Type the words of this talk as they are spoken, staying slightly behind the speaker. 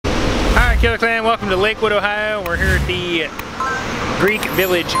Killer Clan, welcome to Lakewood, Ohio. We're here at the Greek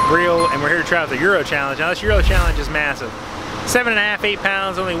Village Grill and we're here to try out the Euro Challenge. Now this Euro Challenge is massive. 7.5, 8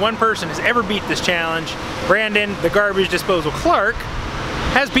 pounds, only one person has ever beat this challenge. Brandon, the garbage disposal Clark,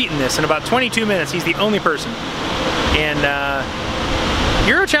 has beaten this in about 22 minutes. He's the only person. And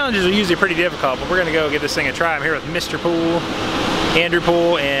Euro challenges are usually pretty difficult, but we're gonna go give this thing a try. I'm here with Mr. Poole, Andrew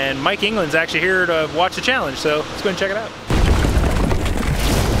Poole, and Mike England's actually here to watch the challenge, so let's go and check it out.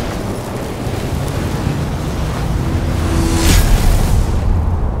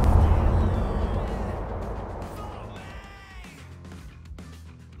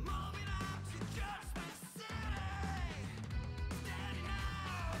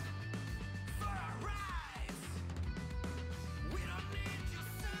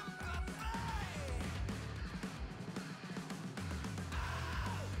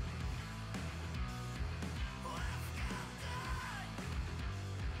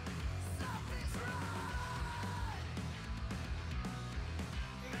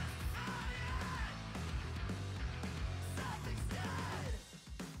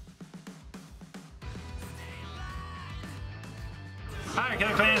 Alright,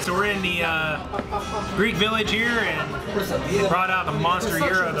 Killer Clan, so we're in the Greek Village here and brought out the Monster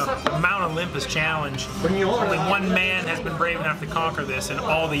Euro, the Mount Olympus Challenge. Only one man has been brave enough to conquer this in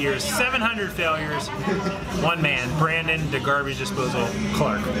all the years. 700 failures, one man, Brandon, the garbage disposal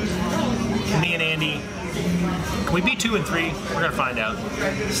Clark. Me and Andy, can we be 2 and 3? We're gonna find out.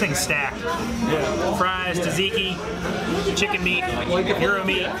 This thing's stacked. Yeah. Fries, tzatziki, chicken meat, Euro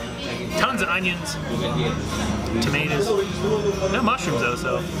meat, tons of onions, tomatoes. No mushrooms though,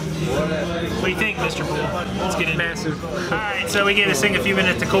 so. What do you think, Mr. Poole? Let's get in. Massive. Alright, so we gave this thing a few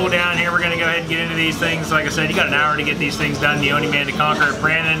minutes to cool down here. We're gonna go ahead and get into these things. Like I said, you got an hour to get these things done. The only man to conquer it,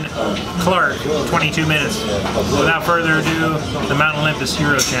 Brandon Clark, 22 minutes. Without further ado, the Mount Olympus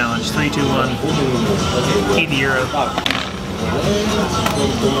Euro Challenge. 3, 2, 1. Eat the Euro.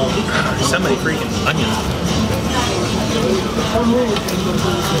 So many freaking onions.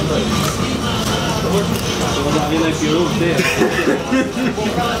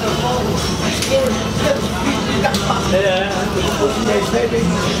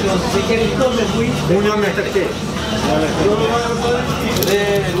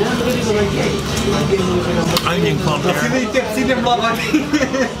 Onion clump there.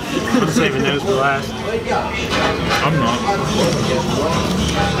 I'm saving those for last. I'm not.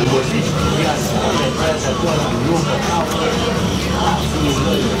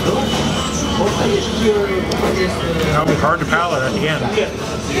 That'll be hard to palate at the end.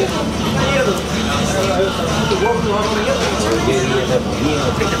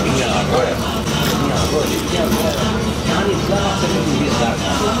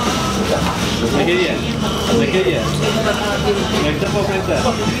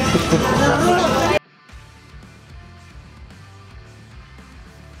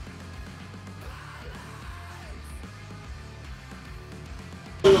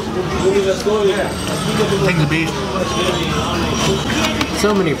 Thing's a beast.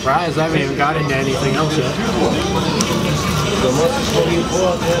 So many fries, I haven't even got into anything else yet.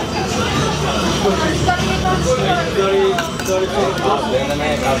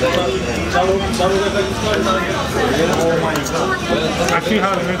 I see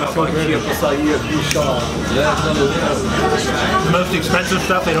how it makes it so good. The most expensive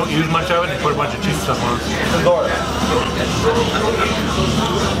stuff, they don't use much of it, they put a bunch of cheap stuff on it.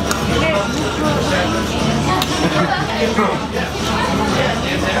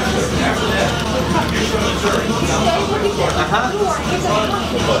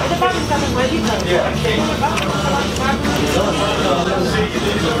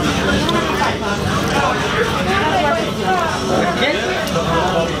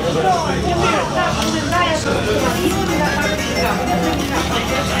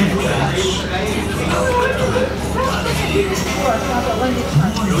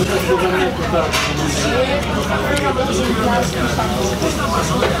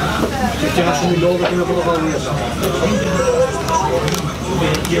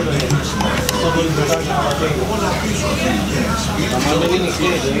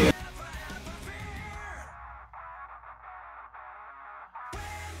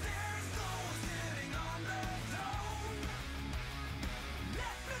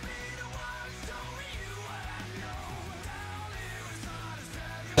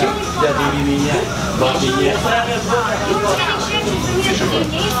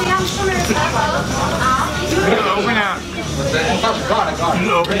 Open out.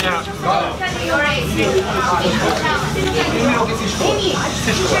 Open out.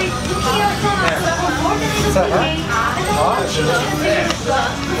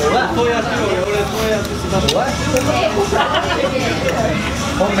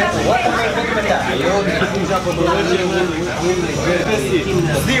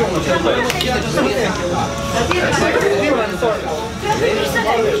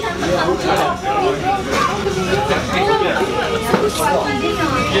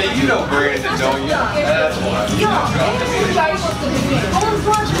 Yeah, you know Brandon, don't you? That's why.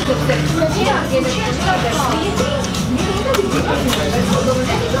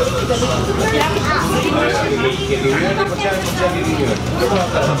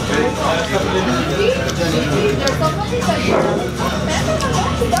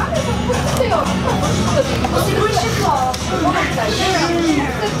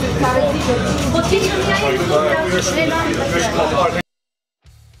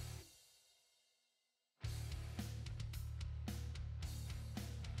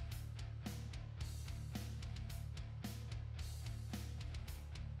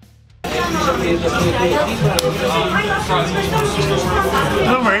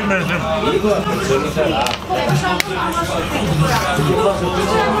 Over 8 minutes in.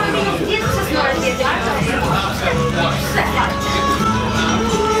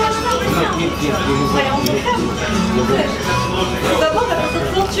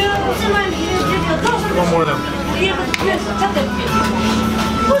 One more of them.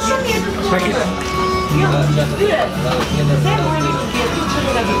 Thank you.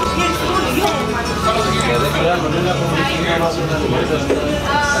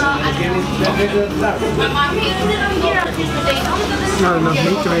 Not enough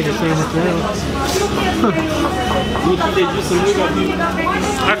meat to make a sandwich now.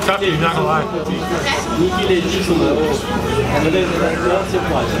 That's tough, you're not gonna lie.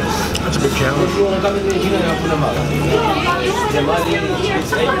 That's a big challenge.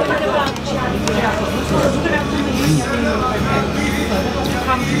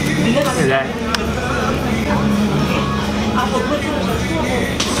 Look at that.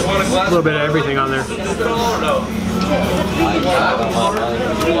 A little bit of everything on there.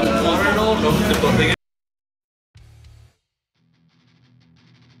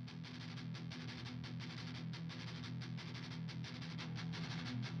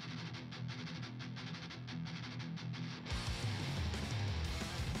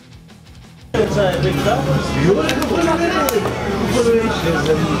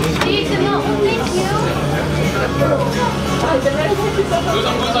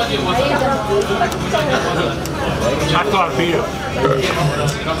 I thought I'd beat him.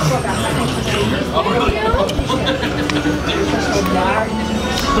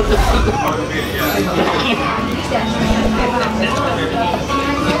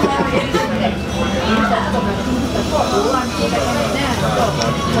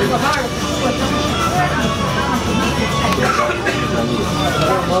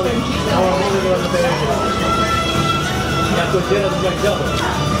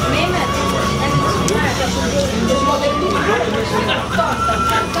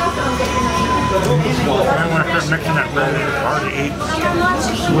 I want to start mixing that bread. It's hard to eat.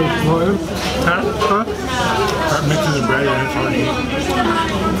 Huh? Start mixing the bread and it's hard to eat.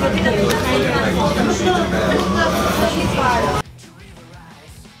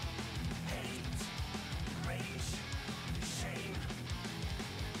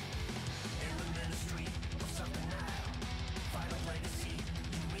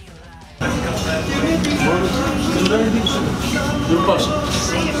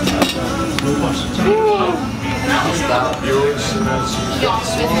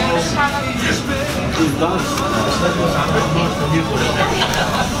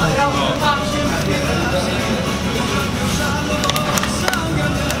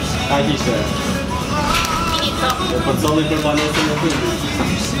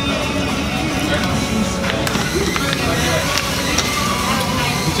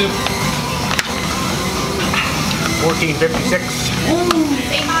 $14.56.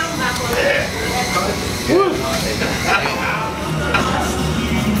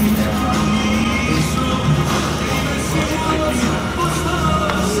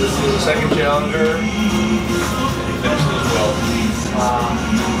 Second challenger. You finished it as well.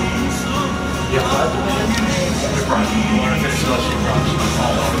 Yeah, what? You're fine. You want to finish the sheet cross.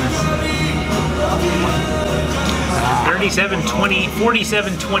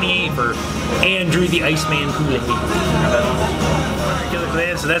 47-28 for Andrew the Iceman Kool-Aid.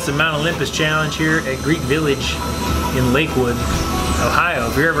 So that's the Mount Olympus Challenge here at Greek Village in Lakewood, Ohio.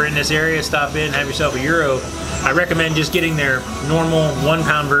 If you're ever in this area, stop in, have yourself a Gyro. I recommend just getting their normal 1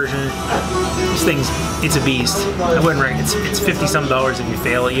 pound version. This thing's, it's a beast. I wouldn't recommend, it's $50 some if you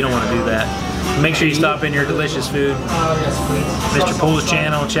fail it. You don't want to do that. Make sure you stop in your delicious food. Mr. Pool's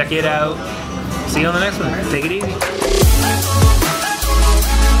channel, check it out. See you on the next one. Take it easy.